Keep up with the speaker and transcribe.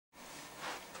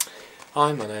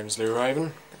Hi, my name's Lou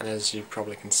Raven, and as you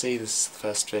probably can see, this is the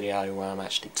first video where I'm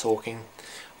actually talking.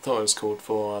 I thought it was called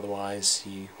for, otherwise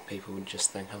you people would just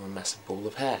think I'm a massive ball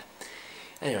of hair.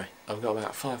 Anyway, I've got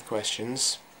about 5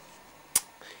 questions,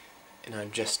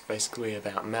 just basically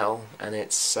about metal, and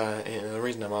it's the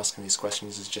reason I'm asking these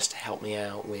questions is just to help me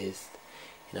out with,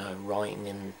 writing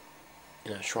and,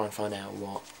 try and find out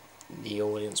what the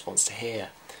audience wants to hear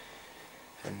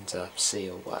and see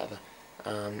or whatever.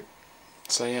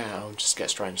 So yeah, I'll just get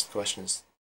straight into the questions.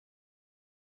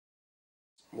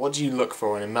 What do you look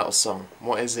for in a metal song?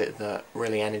 What is it that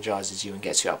really energises you and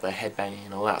gets you up there headbanging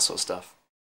and all that sort of stuff?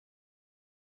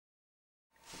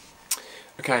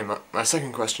 Okay, my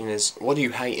second question is, what do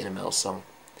you hate in a metal song?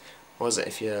 What is it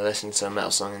if you're listening to a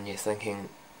metal song and you're thinking,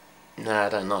 no, I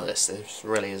don't like this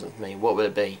really isn't for me, what would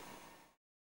it be?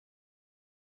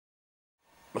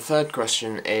 My third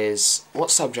question is, what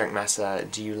subject matter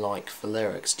do you like for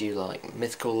lyrics? Do you like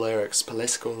mythical lyrics,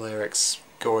 political lyrics,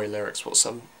 gory lyrics? What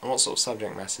sort of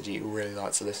subject matter do you really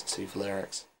like to listen to for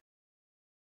lyrics?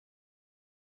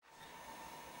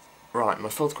 Right, my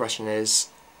fourth question is,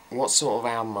 what sort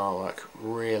of album artwork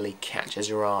really catches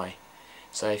your eye?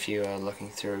 So if you are looking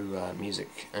through a music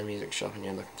shop and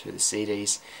you're looking through the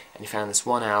CDs and you found this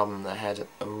one album that had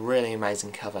a really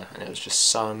amazing cover and it was just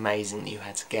so amazing that you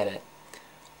had to get it,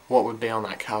 what would be on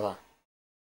that cover?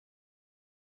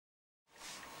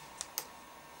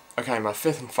 Okay, my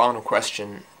fifth and final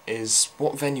question is,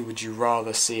 what venue would you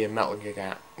rather see a metal gig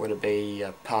at? Would it be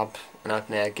a pub, an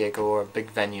open air gig, or a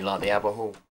big venue like the Albert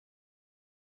Hall?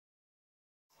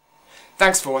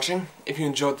 Thanks for watching. If you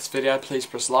enjoyed this video, please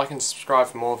press like and subscribe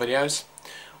for more videos.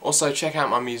 Also check out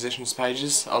my musicians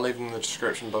pages, I'll leave them in the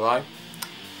description below.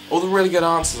 All the really good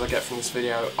answers I get from this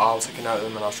video, I'll take a note of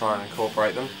them and I'll try and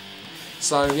incorporate them.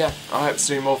 So yeah, I hope to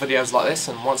do more videos like this,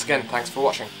 and once again, thanks for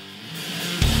watching.